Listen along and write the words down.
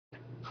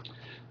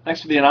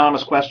Thanks for the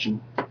anonymous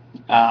question.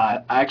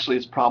 Actually,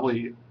 it's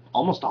probably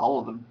almost all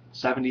of them,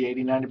 70,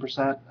 80,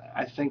 90%.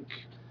 I think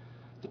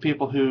the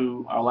people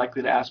who are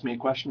likely to ask me a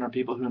question are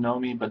people who know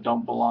me but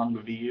don't belong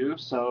to VU,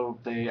 so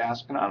they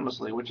ask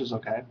anonymously, which is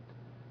okay.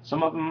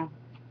 Some of them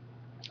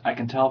I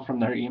can tell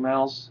from their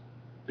emails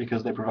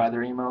because they provide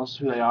their emails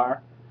who they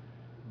are,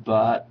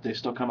 but they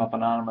still come up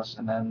anonymous,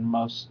 and then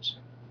most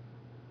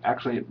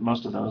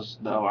of those,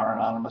 though, are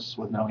anonymous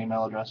with no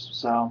email address.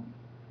 So,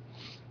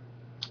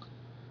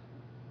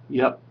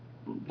 yep,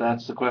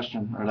 that's the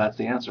question, or that's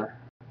the answer.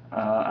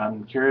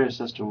 I'm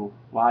curious as to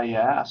why you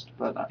asked,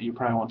 but you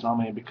probably won't tell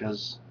me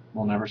because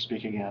we'll never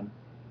speak again.